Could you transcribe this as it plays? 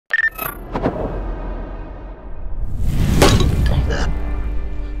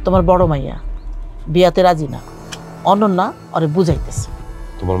তোমার বড় মাইয়া বিয়াতে রাজি না, অনন্যা ওরে বুঝাইতেছে।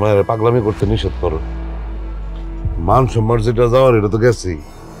 তোমার মায়ের পাগলামি করতে নিষেধ করো। মান সম্মান যেটা যাওয়ার এটা তো গেছেই,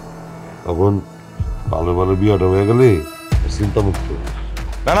 তখন ভালো ভালো বিয়েটা হয়ে গেলে চিন্তা মুক্ত।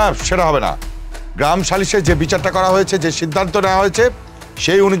 না না, সেটা হবে না। গ্রাম সালিশে যে বিচারটা করা হয়েছে, যে সিদ্ধান্ত নেওয়া হয়েছে,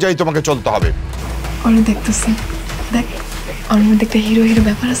 সেই অনুযায়ী তোমাকে চলতে হবে। অনেক দেখতেছি, দেখ ওর মধ্যে একটা হিরো হিরো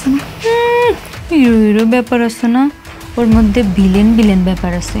ব্যাপার আছে না? হিরো হিরো ব্যাপার আছে না, ওর মধ্যে ভিলেন ভিলেন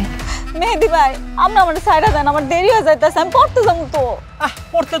ব্যাপার আছে। মেহেদি ভাই, আমরা আমার সাইডা দেন, আমার দেরি হয়ে যাইতেছে, আমি পড়তে যাবো তো।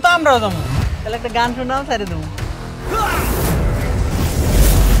 পড়তে তো আমরাও যাবো, তাহলে একটা গান শোনাও, সাইডে দেবো।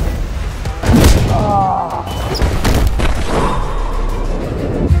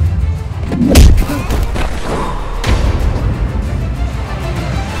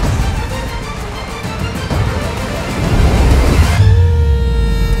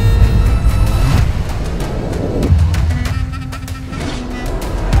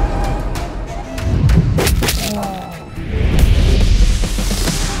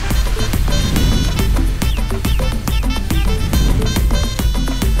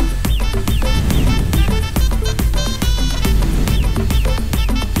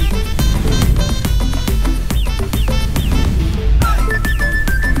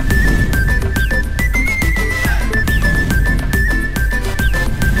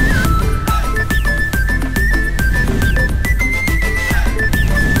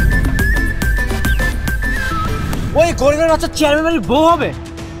 গরিবের বাচ্চা চেয়ারম্যান বাড়ির বউ হবে,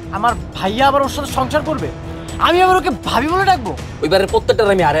 আমার ভাইয়া আবার ওর সাথে সংসার করবে, আমি আবার ওকে ভাবি বলে ডাকবো? ওইবারের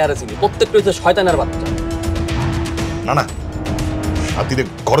প্রত্যেকটার আমি আরে চিনি, প্রত্যেকটা হচ্ছে শয়তানের বাচ্চা। না না, হাতিরে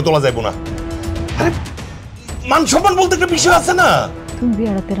ঘরে তোলা যাইবো না। আরে মান সম্মান বলতে একটা বিষয় আছে না। তুমি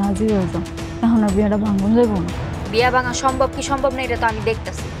বিয়াটাতে রাজি হয়ে যাও, এখন আর বিয়াটা ভাঙন যাইব না। বিয়া ভাঙা সম্ভব কি সম্ভব না এটা তো আমি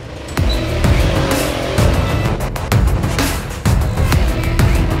দেখতেছি।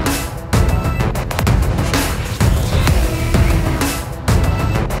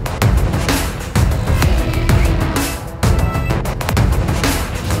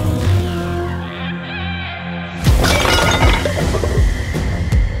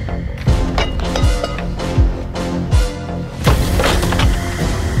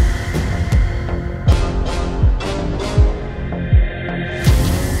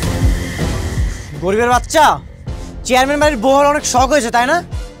 গরিবের বাচ্চা চেয়ারম্যান বাড়ির বউ হওয়ার অনেক শখ হয়েছে, তাই না?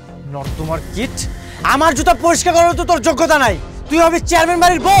 তোমার কিট, আমার জুতা পরিষ্কার করার তো তোর যোগ্যতা নাই, তুই হবে চেয়ারম্যান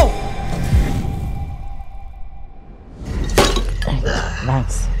বাড়ির বউ।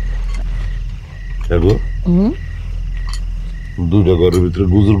 দুইটা ঘরের ভিতরে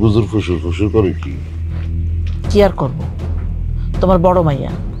গুজুর গুজুর ফুসুর ফুসুর করে কি আর করবো, তোমার বড়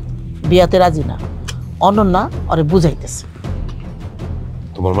মাইয়া বিয়াতে রাজি না, অনন্যা ওরে বুঝাইতেছে।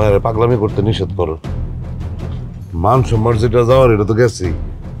 তোমার মায়ের পাগলামি করতে নিষেধ করো। মান সম্মান যেটা যাওয়ার এটা তো গেছেই,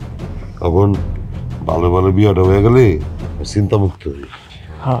 তখন ভালো ভালো বিয়েটা হয়ে গেলে চিন্তা মুক্ত হই।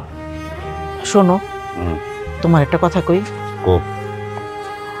 হ্যাঁ শোনো, তোমার একটা কথা কই।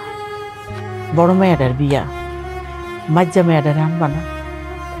 বড় মেয়েটার বিয়া মাজ্জা মেয়েটার আনবা না?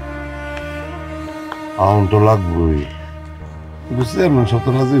 আউন তো লাগবেই, বুঝতে এমন সত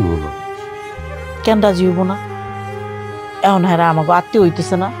রাজি হবো না। কেন রাজি হইব না? এখন হ্যাঁ আমাকে আত্মীয়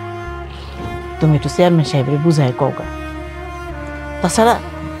হইতেছে না, তুমি একটু চেয়ারম্যান সাহেবের বুঝাই কওগা। তাছাড়া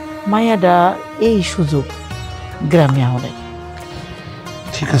মায়াডা এই সুযোগ গ্রামে হলে।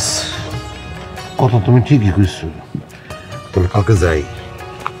 ঠিক আছে, কথা তুমি ঠিকই কইছো, তাহলে কালকে যাই,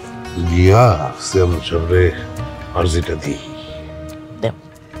 গিয়া চেয়ারম্যান সাহেবরে আর্জিটা দিই।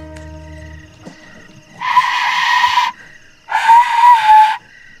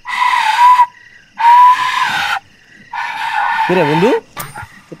 বন্ধু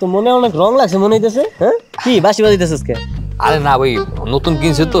তো মনে অনেক রং লাগছে মনে হইতেছে। হ্যাঁ কি বাসি বাজাইতেছিস কে? আরে না ওই নতুন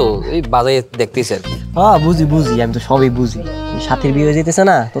কিনছে তো, এই বাজাই দেখতেছি আর কি। হ্যাঁ বুঝি বুঝি, আমি তো সবই বুঝি। সাথীর বিয়ে যেতেছে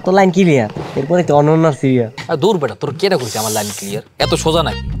না, তো লাইন ক্লিয়ার, এরপরে তো অনন্যার সিরিয়াল। আর দূর বেটা, তোর কেটা করছে আমার লাইন ক্লিয়ার? এত সোজা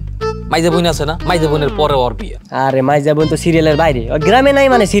নাকি? মাইজা বোন আছে না, মাইজা বোনের পরে ওর বিয়ে। আরে মাইজা বোন তো সিরিয়ালের বাইরে, ওই গ্রামে নাই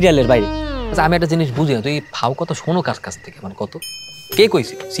মানে সিরিয়ালের বাইরে। আচ্ছা আমি একটা জিনিস বুঝি না, তুই ফাও কত শোনো কার কাছ থেকে, মানে কত কে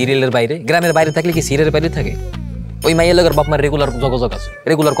কইছে সিরিয়ালের বাইরে? গ্রামের বাইরে থাকলে কি সিরিয়ালের বাইরে থাকে? ওই মাইয়ের লোকের বাপ মায়ের রেগুলার যোগাযোগ আছে,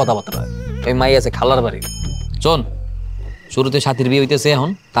 রেগুলার কথাবার্তা হয়। ওই মাই আছে খালার বাড়ি। শোন, শুরুতে সাথীর বিয়ে হইতেছে এখন,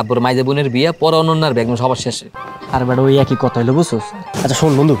 তারপর মাইজা বোনের বিয়ে, পরে অনন্যার বিয়ে, একদম সবার শেষে। আর বেটা ওই একই কথা হইলো, বুঝছোস? আচ্ছা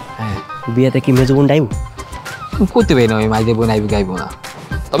শোন বন্ধু, হ্যাঁ বিয়েতে কি মেজো বোন ডাইব? করতে পারি না, ওই মাইজা বোন আইব গাইব না।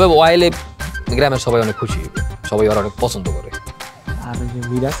 তবে ওয়াইলে গ্রামের সবাই অনেক খুশি, সবাই ওরা অনেক পছন্দ করে। আর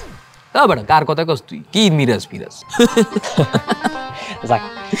মিরাজ, হ্যাঁ বেটা কার কথা কস তুই? কি মিরাজ ফিরাজ? যাক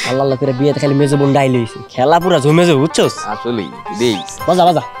আল্লাহ আল্লাহ করে বিয়েতে খালি মেজো বোন ডাইল হইছে, খেলা পুরা জমে যাবে, বুঝছস? আসলেই দেই বাজা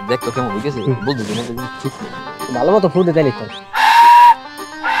বাজা, দেখ তো কেমন হইছে বলতে দিন, ভালো মতো ফুটে তাইলে তো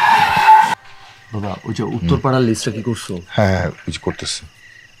বাবা ওই যে উত্তরপাড়ার লিস্টটা কি করছো? হ্যাঁ কিছু করতেছে।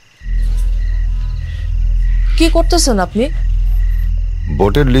 কি করতেছেন আপনি?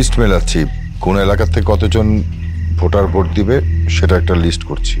 ভোটের লিস্ট মেলাচ্ছি, কোন এলাকা থেকে কতজন ভোটার ভোট দিবে সেটা একটা লিস্ট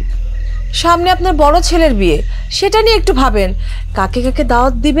করছি। সামনে আপনার বড় ছেলের বিয়ে, সেটা নিয়ে একটু ভাবেন। কাকে কাকে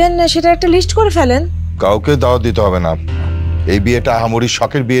দাওয়াত দিবেন সেটা একটা লিস্ট করে ফেলেন। কাউকে দাওয়াত দিতে হবে না, এই বিয়েটা আহামরি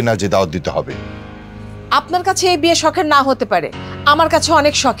শখের বিয়ে না যে দাওয়াত দিতে হবে। আপনার কাছে এই বিয়ে শখের না হতে পারে, আমার কাছে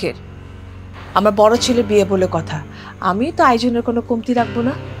অনেক শখের। আমার বড় ছেলের বিয়ে বলে কথা, আমি তো আয়োজনের কোনো কমতি রাখবো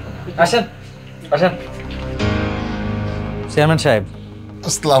না। আসেন আসেন। চেয়ারম্যান সাহেব।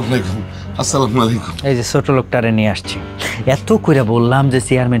 আসসালামু আলাইকুম। আসসালামু আলাইকুম। এই যে ছোট লোকটারে নিয়ে আসছি। এত করে বললাম যে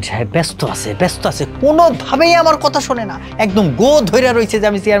চেয়ারম্যান সাহেব ব্যস্ত আছে, কোনোভাবেই আমার কথা শোনে না। একদম গো ধরে রয়েছে যে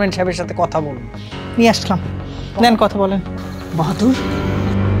আমি চেয়ারম্যান সাহেবের সাথে কথা বলবো। নিয়ে আসলাম, নেন কথা বলেন। বাহাদুর,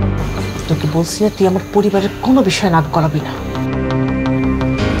 তোকে বলছি তুই আমার পরিবারের কোনো বিষয় নাক গলাবি না।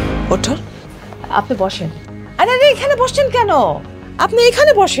 ওঠর, আপনি বসেন। আরে এখানে বসছেন কেন? আপনি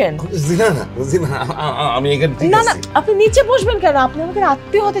এখানে বসেন। আমি এখানে ঠিক না আছি। না, আপনি নিচে বসবেন কেন? আপনি আমাকে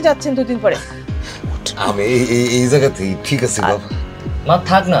আত্মীয় হতে যাচ্ছেন দুদিন পরে। আমি এই জায়গাতেই ঠিক আছে বাবা। মা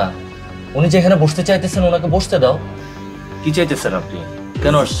থাক না, উনি যেখানে বসতে চাইতেছেন ওনাকে বসতে দাও। কি চাইতেছেন আপনি?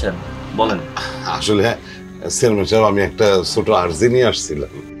 কেন আসছেন বলেন। আসলে চেয়ারম্যান সাহেব, আমি একটা ছোট আর্জি নিয়ে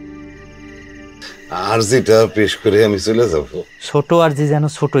আসছিলাম, আর্জিটা পেশ করে আমি চলে যাব। ছোট আরজি যেন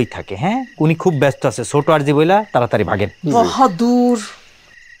ছোটই থাকে। হ্যাঁ, উনি খুব ব্যস্ত আছে, ছোট আরজি বইলা তাড়াতাড়ি ভাগেন। বাহাদুর।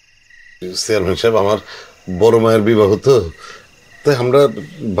 চেয়ারম্যান সাহেব, আমার বড় মায়ের বিবাহ তো, তাই আমরা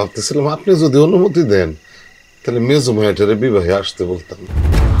ভাবতেছিলাম আপনি যদি অনুমতি দেন তাহলে মেজো মায়ের বিবাহে আসতে বলতাম।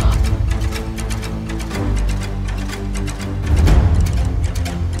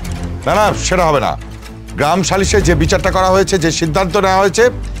 না না, সেটা হবে না। গ্রাম সালিশে যে বিচারটা করা হয়েছে, যে সিদ্ধান্ত নেওয়া হয়েছে,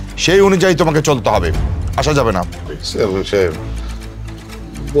 সেই অনুযায়ী তোমাকে চলতে হবে, আসা যাবে না। চেয়ারম্যান সাহেব,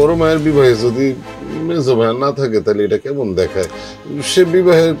 বড় মায়ের বিবাহে যদি মেজো মায়ের না থাকে তাহলে এটা কেমন দেখায়? সে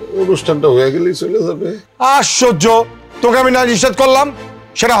বিবাহের অনুষ্ঠানটা হয়ে গেলেই চলে যাবে। আশ্চর্য, তোকে আমি না নিষেধ করলাম,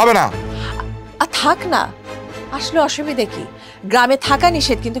 সেটা হবে না। থাক না, আসলে অসুবিধা কি? গ্রামে থাকা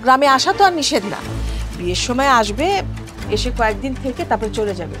নিষেধ, কিন্তু গ্রামে আসা তো আর নিষেধ না। বিয়ের সময় আসবে, এসে কয়েকদিন থেকে তারপর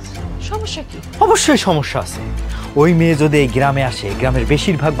চলে যাবে, সমস্যা কি? অবশ্যই সমস্যা আছে। ওই মেয়ে যদি এই গ্রামে আসে, গ্রামের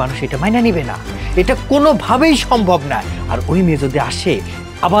বেশিরভাগ মানুষ এটা মাইনা নিবে না, এটা কোনোভাবেই সম্ভব না। আর ওই মেয়ে যদি আসে,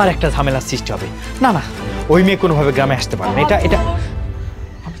 আবার একটা ঝামেলার সৃষ্টি হবে। না না, ওই মেয়ে কোনোভাবে গ্রামে আসতে পারবে না। এটা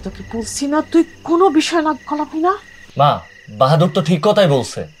আমি তোকে বলছি না তুই কোনো বিষয় না গলাবি না। মা, বাহাদুর তো ঠিক কথাই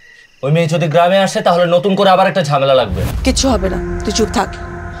বলছে। ওই মেয়ে যদি গ্রামে আসে তাহলে নতুন করে আবার একটা ঝামেলা লাগবে। কিছু হবে না, তুই চুপ থাক।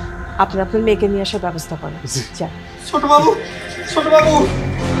 আপনি আপনার মেয়েকে নিয়ে আসার ব্যবস্থা করেন। ছোট বাবু, ছোট বাবু,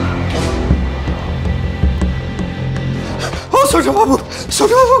 ও ছোট বাবু,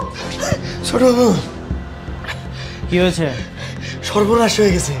 ছোট বাবু, ছোট বাবু। কি হয়েছে? সর্বনাশ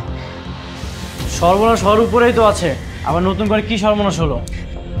হয়ে গেছে। সর্বনাশ হওয়ার উপরেই তো আছে, আবার নতুন করে কি সর্বনাশ হলো?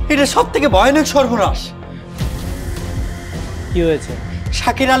 এটা সব থেকে ভয়ানক সর্বনাশ। কি হয়েছে?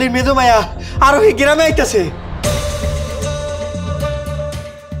 শাকির আলীর মেজো মায়া আরোহী গ্রামে আইতাছে।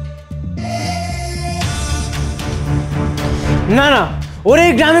 না না, ওরে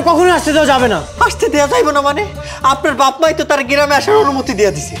এই গ্রামে কখনো আসতে দেওয়া যাবে না। আসতে দেওয়া যাইব না মানে? আপনার বাপ মাই তো তার গ্রামে আসার অনুমতি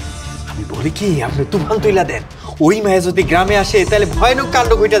দিয়ে দিছে। আমি বলি কি, আপনি তুফান তুইলা দেন। ওই মায়া যদি গ্রামে আসে তাহলে ভয়ানক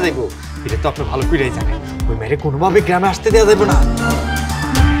কাণ্ড ঘইটা যাইব। এটা তো আপনি ভালো করেই জানেন। ওই মায়ের কোনোভাবে গ্রামে আসতে দেওয়া যাইব না।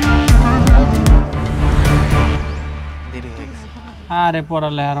 আরে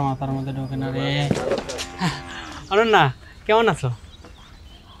পড়ালেখার মাথার মধ্যে ঢোকে না রে। অনন্যা, কেমন আছো?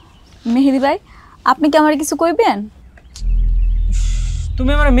 মেহেদি ভাই, আপনি কি আমার কিছু কইবেন?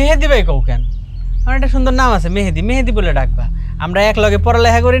 তুমি আমার মেহেদি ভাই কও কেন? আমার একটা সুন্দর নাম আছে, মেহেদি। মেহেদি বলে ডাকবা। আমরা এক লগে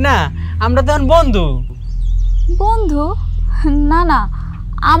পড়ালেখা করি না, আমরা তখন বন্ধু। বন্ধু? না না,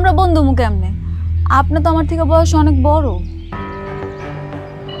 আমরা বন্ধু মু কেমনে? আপনি তো আমার থেকে বয়স অনেক বড়।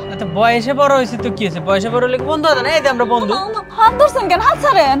 আচ্ছা, বয়সে বড় হয়েছে তো কি হয়েছে? বয়সে বড় হলে বন্ধু হবে না? এই যে আমরা বন্ধু। হাত ধরছেন কেন? হাত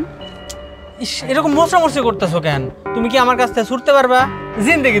ছাড়েন। ইস, এরকম মশামশি করতেছো কেন? তুমি কি আমার কাছ থেকে ছুটতে পারবা?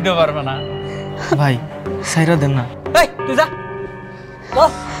 জিন্দেগি দিতে পারবা না। ভাই সাইরা দেন না। এই তুই যা।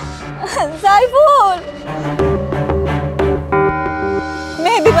 সাইফুল,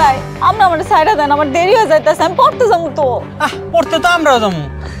 মেহেদি ভাই, আমরা আমার সাইরা দেন, আমার দেরি হয়ে যাইতেছে, আমি পড়তে যাবো তো। পড়তে তো আমরাও যাবো,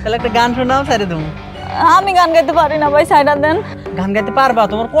 তাহলে একটা গান শোনাও, সাইরা দেবো। আমি গান গাইতে পারি না ভাই, সাইরা দেন। গান গাইতে পারবা?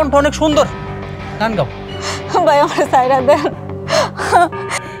 তোমার কণ্ঠ অনেক সুন্দর, গান গাও। ভাই আমার সাইরা দেন।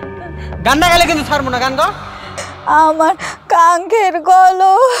 গান না গাইলে কিন্তু ছাড়বো না, গান গাও। আমার কাঙ্ক্ষের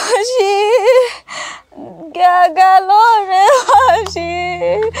কলসি গেল রে হাসি,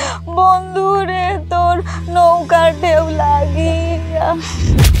 বন্ধু রে তোর নৌকার ঢেউ লাগিয়া।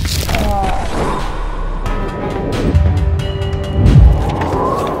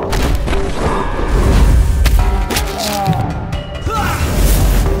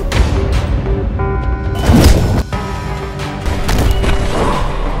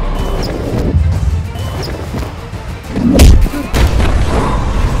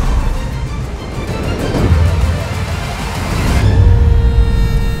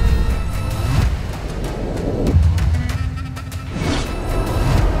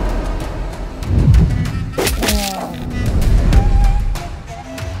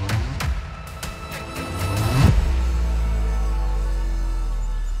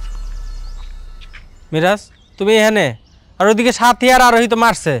 মিরাজ তুমি এখানে, আর ওইদিকে সাথী আর আরোহী তো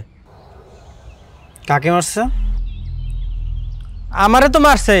মারছে। কাকে মারছে? আমারে তো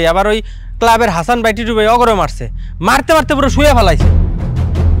মারছে, আবার ওই ক্লাবের হাসান বাইটি ডুবে অগরে মারছে, মারতে মারতে পুরো শুয়ে ফেলাইছে।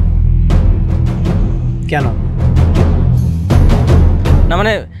 কেন? না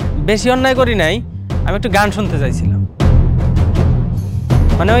মানে বেশি অন্যায় করি নাই, আমি একটু গান শুনতে চাইছিলাম,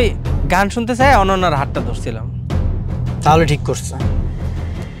 মানে ওই গান শুনতে চাই অনন্যার হাতটা ধরছিলাম। তাহলে ঠিক করছে।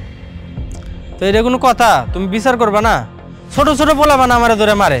 তো এটা কোনো কথা? তুমি বিচার করবা না? ছোট ছোট পোলাপান আমারে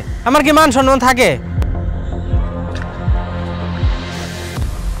ধরে মারে, আমার কি মান সম্মান থাকে?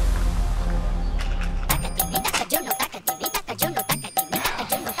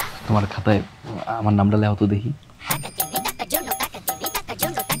 তোমার খাতায় আমার নামটা লেখো তো দেখি।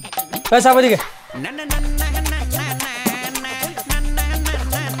 দিকে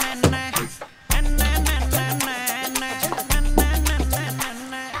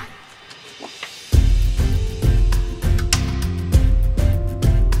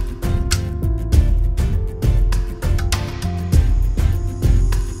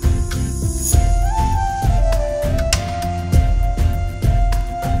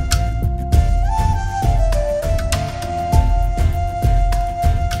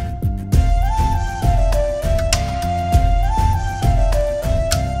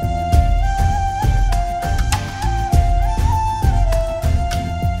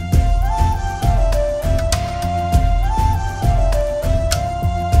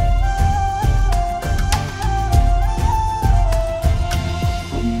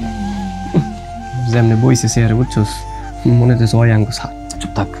যেমনি বইছে চেয়ারে বুঝছোস, মনে হচ্ছে ওই আঙ্গ সার।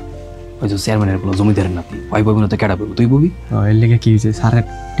 চুপ থাক, ওই যে চেয়ারম্যানের বলো জমিদারের নাতি, ওই বইবি না তো কেডা বইব? তুই বইবি? এর লেগে কি হয়েছে? স্যারের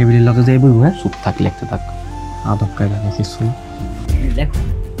টেবিলের লগে যাই বইব? হ্যাঁ চুপ থাক, লিখতে থাক, আদব কায়দা কিছু না। দেখো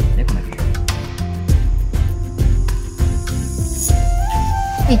দেখো না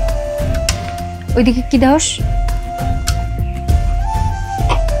ওইদিকে কি দাস?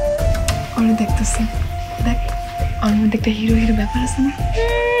 আমি দেখতেছি, দেখ ওর মধ্যে একটা হিরো হিরো ব্যাপার আছে না?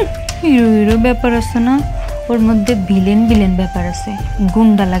 হিরো হিরো ব্যাপার আছে না, ওর মধ্যে ভিলেন ভিলেন ব্যাপার আছে,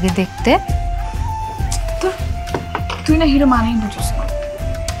 গুন্ডা লাগে দেখতে। তো তুই না হিরো মানেই বুঝছিস না।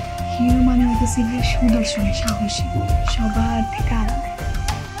 হিরো মানে হইতেছে সুদর্শন, সাহসী, সবার থেকে আলাদা।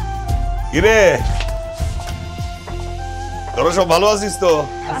 কিরে তোরা সব ভালো আছিস তো?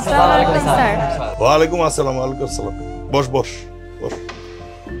 ওয়ালাইকুম আসসালাম। ওয়ালাইকুম আসসালাম। বস বস বস।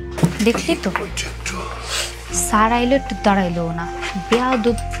 দেখলি তো স্যার আইলো একটু দাঁড়াইলো না,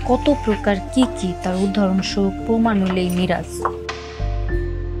 বেয়াদব কত প্রকার কি কি তার উদাহরণ স্বরূপ প্রমাণ হইলেই মিরাজ।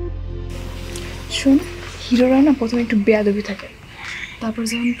 শোন, হিরোরা না প্রথমে একটু বেয়াদবি থাকে, তারপর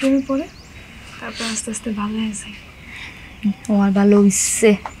যখন প্রেমে পড়ে তারপর আস্তে আস্তে ভালো হয়ে যায়। আমার ভালো হইছে।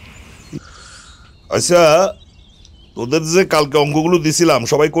 আচ্ছা তোদের যে কালকে অঙ্কগুলো দিছিলাম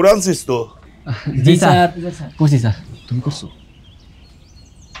সবাই করে আনছিস তো? জি স্যার করছি স্যার। তুমি করছো?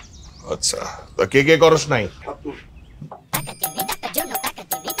 আচ্ছা তা কে কে করস নাই?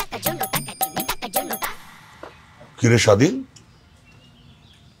 কিরে স্বাধীন,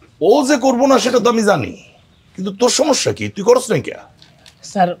 ও যে করবো না সেটা তো আমি জানি, কিন্তু তোর সমস্যা কি? তুই করস নাই কে?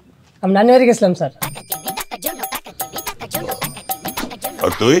 স্যার আমি নানি বাড়ি গেছিলাম স্যার।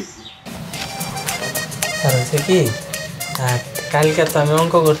 আর তুই? স্যার হচ্ছে কি, কালকে তো আমি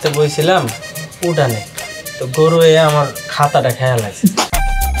অঙ্ক করতে বইছিলাম উঠানে, তো গরু এ আমার খাতাটা খেয়াল আছে।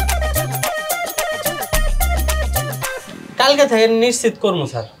 কালকে থেকে নিশ্চিত করবো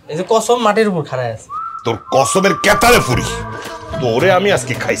স্যার, এই যে কসম মাটির উপর খাড়ায় আছে। তোর কসমের কেতারে ফুরি তোরে আমি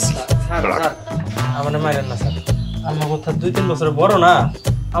আজকে খাইছি। আমার মারেন না স্যার, আমার কথা 2-3 বছরের বড় না,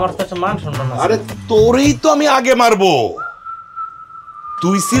 আমার তো একটা মান সম্মান আছে। আরে তোরেই তো আমি আগে মারবো।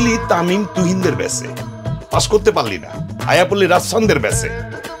 তুই ছিলি তামিম তুহিনদের ব্যাচে, পাস করতে পারলি না, আয়া পড়লি রাফসানদের ব্যাচে,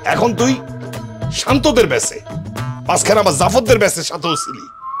 এখন তুই শান্তদের ব্যাচে, পাসখানা আবার জাফরদের ব্যাচে সাথেও ছিলি।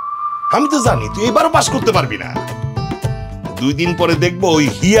 আমি তো জানি তুই এবারও পাস করতে পারবি না। 2 দিন পরে দেখবো ওই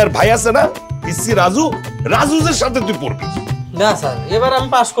হিয়ার ভাই আছে না পিসি রাজু, রাজুদের সাথে তুই পড়বি। না স্যার এবার আমি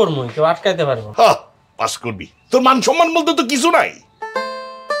পাস করবো, কেউ আটকাইতে পারবো। হ্যাঁ পাস করবি, তোর মান সম্মান বলতে তো কিছু নাই,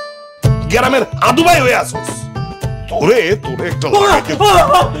 গ্রামের আদুবাই হয়ে আসছিস। তোরে তোরে একটা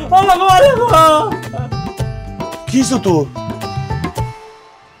কিসু তোর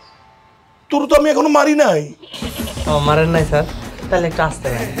তোর তো আমি এখনো মারি নাই। মারেন নাই স্যার, তাহলে একটু আসতে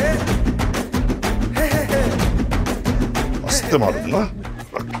আসতে মারুন না।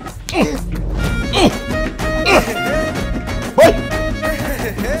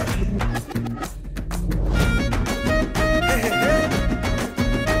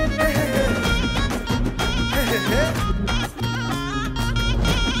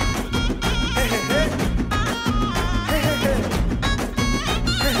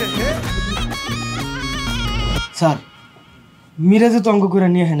 স্যার মিরাজে তো অঙ্ক করে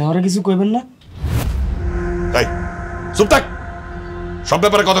নিয়ে হেন ওরা কিছু কইবেন না? তাই চুপ থাক, সব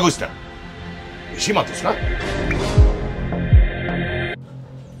ব্যাপারে কথা কইস না, বেশি মাতুস না।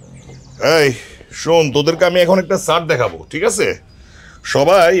 এই শোন, তোদেরকে আমি এখন একটা চার্ট দেখাবো, ঠিক আছে?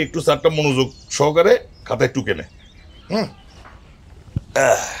 সবাই একটু চার্টটা মনোযোগ সহকারে খাতায় টুকে নে।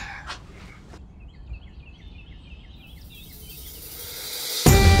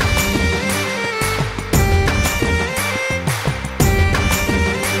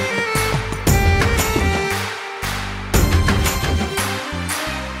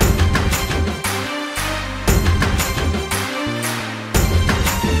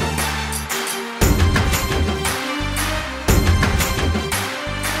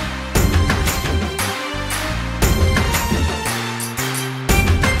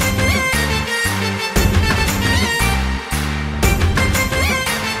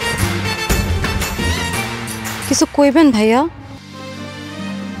 কিছু কইবেন ভাইয়া?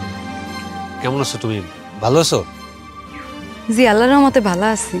 কেমন আছো তুমি? ভালো আছো? জি আল্লাহর রহমতে ভালো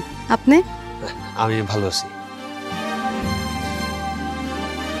আছি। আপনি? আমি ভালো আছি।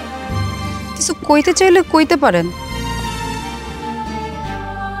 কিছু কইতে চাইলে কইতে পারেন।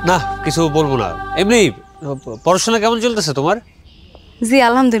 না কিছু বলবো না, এমনি পড়াশোনা কেমন চলতেছে তোমার? জি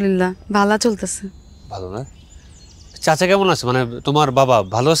আলহামদুলিল্লাহ ভালো চলতেছে। ভালো না? চাচা কেমন আছে, মানে তোমার বাবা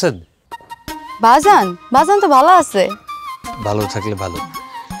ভালো আছেন? বাজান বাজান তো ভালো আছে। ভালো থাকলে ভালো।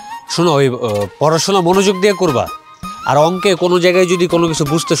 শোনো, ওই পড়াশোনা মনোযোগ দিয়ে করবা, আর অঙ্কে কোনো জায়গায় যদি কোনো কিছু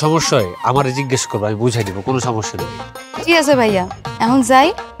বুঝতে সমস্যা হয় আমারে জিজ্ঞেস করবা, আমি বুঝাই দিব, কোনো সমস্যা নেই। ঠিক আছে ভাইয়া, এখন যাই,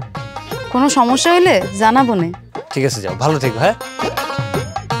 কোনো সমস্যা হইলে জানাবো না। ঠিক আছে যাও, ভালো থেকো। হ্যাঁ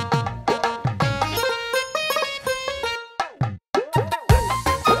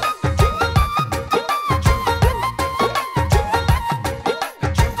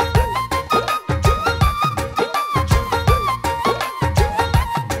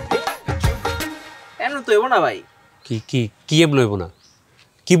না ভাই, কি কি কি এম লইব না,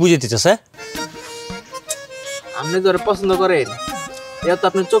 কি বুঝাইতে চাস? আপনি তো পছন্দ করেন, এটা তো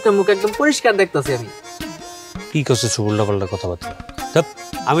আপনার চোখে মুখে একদম পরিষ্কার দেখতেছি আমি। কি করছে উল্টা পাল্টা কথাবার্তা?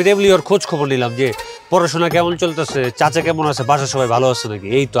 আমি তেমনি ওর খোঁজ খবর নিলাম যে পড়াশোনা কেমন চলতেছে, চাচা কেমন আছে, বাসার সবাই ভালো আছে নাকি,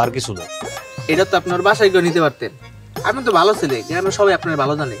 এই তো, আর কিছু না। এটা তো আপনার বাসায় গিয়ে নিতে পারতেন, আপনি তো ভালো ছেলে, গ্রামের সবাই আপনার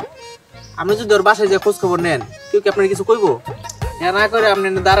ভালো জানে। আপনি যদি ওর বাসায় যে খোঁজ খবর নেন, কেউ কি আপনার কিছু কইবো? না করে আপনি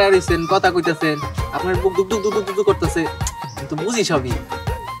দাঁড়ায় রয়েছেন, কথা কইতেছেন, আপনার বুক দুক দুক দুক দুক দুক করতেছে, কিন্তু বুঝি সবই।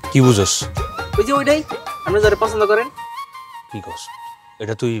 কি বুঝস? ওই যে ওইটাই, আপনি যারা পছন্দ করেন। কি কস?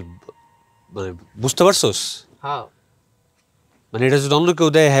 এটা তুই মানে বুঝতে পারছস? হ্যাঁ। মানে এটা যদি অন্য কেউ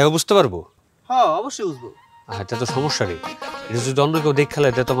দেয়, হ্যাঁ বুঝতে পারবো? হ্যাঁ অবশ্যই বুঝবো। এটা তো সমস্যা নেই, এটা যদি অন্য কেউ দেখ খেলে,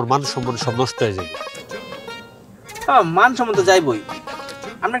 এটা তো আমার মান সম্মান সব নষ্ট হয়ে যাবে। হ্যাঁ মান সম্মান তো যাইবই।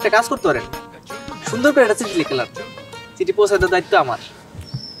 আপনি একটা কাজ করতে পারেন, সুন্দর করে একটা চিঠি লিখলাম, চিঠি পৌঁছায় দেওয়ার দায়িত্ব আমার।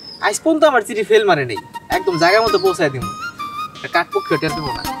 আজ পর্যন্ত আমার চিঠি ফেল মানে নেই, একদম জায়গার মতো পৌঁছায় দিব, কাক পক্ষে টের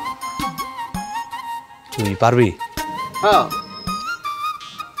দেবো না। তুই পারবি? হ্যাঁ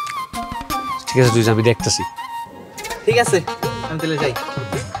ঠিক আছে, তুই আমি দেখতেছি। ঠিক আছে, আমি তাহলে যাই।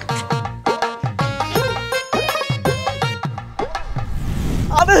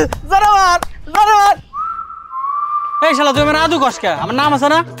 এই শালা তুই আমার আদু কসকা, আমার নাম আছে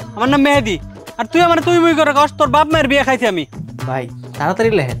না, আমার নাম মেহেদি, আর তুই আমার তুই মুই করে কস, তোর বাপ মায়ের বিয়ে খাইছি আমি। ভাই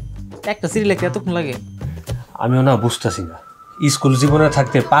তাড়াতাড়ি লেখেন, একটা চিঠি লিখতে এতক্ষণ লাগে? আমিও না বুঝতেছি না, স্কুল জীবনে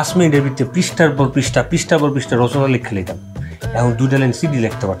থাকতে 5 মিনিটের ভিতরে পৃষ্ঠার পর পৃষ্ঠা পৃষ্ঠার পর পৃষ্ঠা রচনা লিখে লিখতাম, এখন 2 লাইন সিডি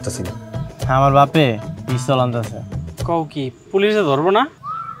লিখতে পারতেছি না। আমার বাপে পিস্তল আনতেছে। কও কি পুলিশে ধরবো না?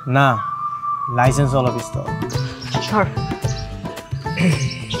 না, লাইসেন্স ওলা পিস্তল।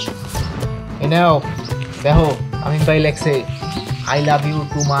 এনাও দেখো, আমি ভাই লেখছে, I love you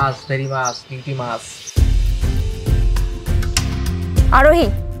too much, very much, beauty much. আরোহি,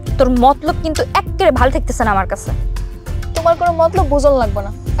 তোর মতলব কিন্তু একেবারে ভালো থাকতেছে না আমার কাছে। তোমার কোনো মতলব বুঝন লাগবে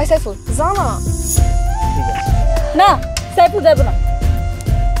না। আই সাইফুল যা না। না সাইফুল যাবে না।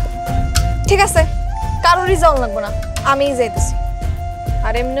 ঠিক আছে, কারোরই যাওয়া লাগবে না, আমিই যাইতেছি।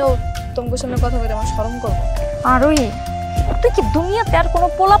 আর এমনিও তোমার সামনে কথা বলে আমার শরম করবো। আরোহি, তুই কি দুনিয়াতে আর কোনো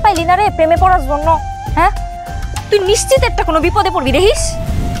পোলা পাইলি না রে প্রেমে পড়ার জন্য? হ্যাঁ, তুই নিশ্চিত একটা কোনো বিপদে পড়বি দেখিস।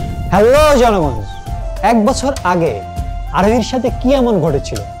 হ্যালো জনগণ, 1 বছর আগে আরোহীর সাথে কি এমন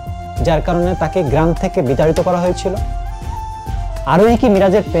ঘটেছিল যার কারণে তাকে গ্রাম থেকে বিতাড়িত করা হয়েছিল? আরোহী কি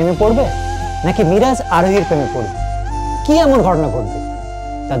মিরাজের প্রেমে পড়বে, নাকি মিরাজ আরোহীর প্রেমে পড়বে? কি এমন ঘটনা ঘটবে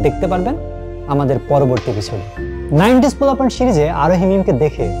তা দেখতে পারবেন আমাদের পরবর্তী এপিসোডে। 90s পোলাপাইন সিরিজে আরোহী মিমকে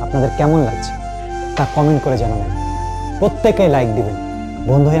দেখে আপনাদের কেমন লাগছে তা কমেন্ট করে জানাবেন। প্রত্যেকেই লাইক দিবেন,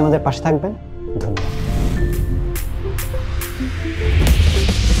 বন্ধু হয়ে আমাদের পাশে থাকবেন। ধন্যবাদ।